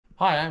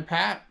Hi, I'm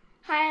Pat,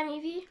 Hi, I'm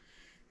Evie.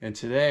 and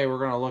today we're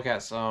going to look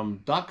at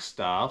some duck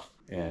stuff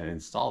and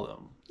install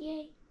them.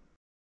 Yay.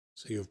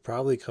 So you've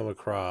probably come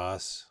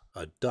across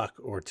a duck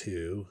or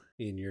two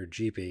in your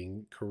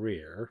Jeeping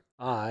career.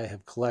 I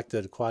have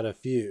collected quite a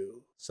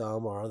few.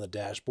 Some are on the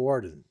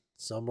dashboard and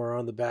some are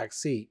on the back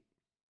seat.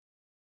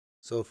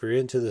 So if you're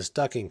into this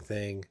ducking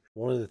thing,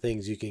 one of the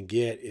things you can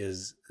get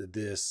is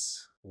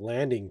this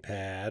landing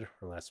pad,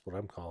 or that's what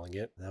I'm calling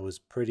it. That was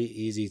pretty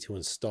easy to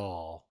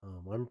install.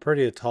 I'm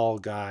pretty a tall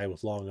guy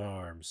with long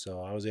arms,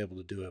 so I was able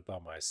to do it by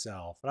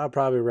myself. But I'd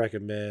probably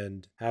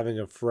recommend having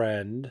a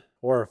friend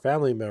or a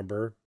family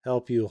member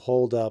help you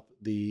hold up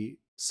the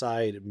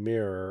side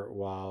mirror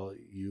while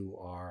you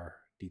are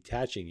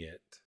detaching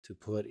it to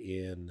put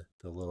in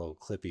the little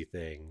clippy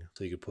thing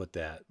so you can put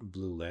that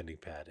blue landing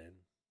pad in.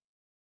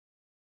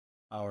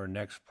 Our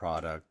next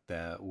product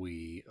that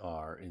we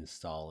are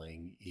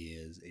installing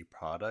is a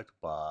product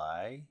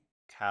by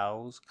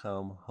Cows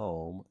Come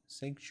Home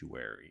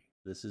Sanctuary.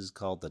 This is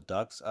called the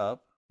Ducks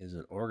Up. Is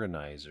an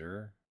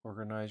organizer.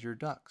 Organize your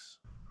ducks.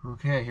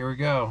 Okay, here we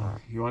go.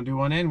 You want to do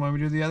one end? Want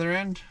me to do the other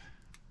end?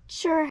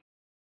 Sure.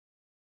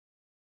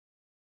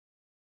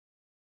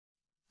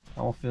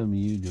 I'll film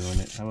you doing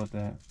it. How about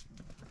that?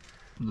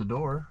 The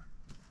door.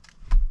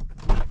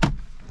 I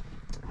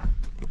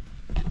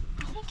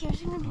think yours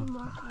is going to be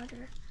more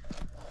harder.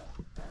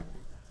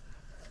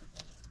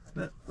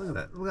 Look at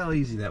that. Look how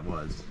easy that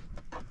was.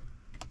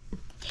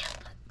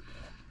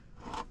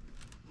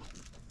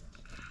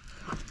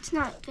 It's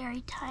not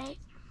very tight.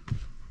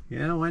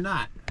 Yeah, why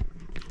not?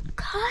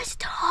 Cause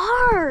it's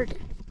hard.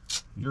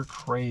 You're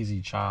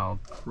crazy, child.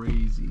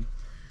 Crazy.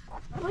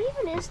 What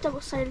even is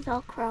double-sided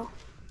Velcro?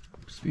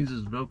 Just means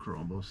there's Velcro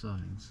on both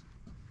sides.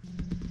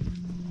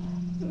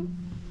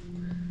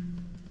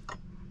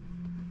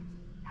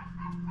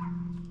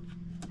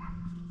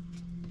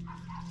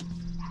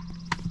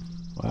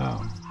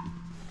 Wow.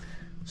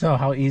 So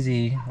how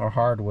easy or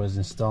hard was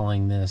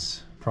installing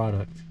this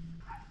product?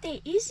 The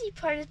easy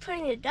part is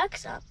putting the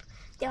ducks up.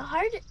 The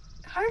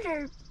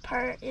harder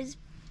part is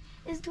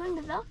doing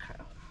the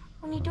Velcro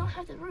when you don't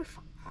have the roof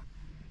on.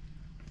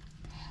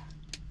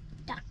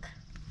 Duck.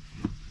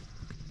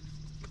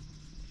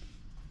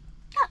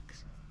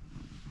 Ducks.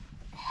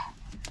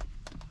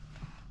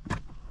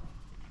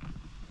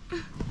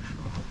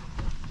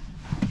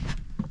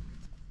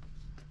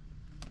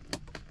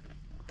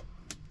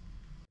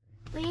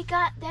 We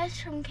got this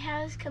from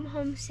Cows Come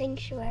Home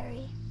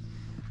Sanctuary.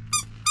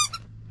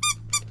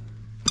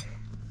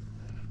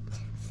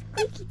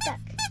 Squeaky duck.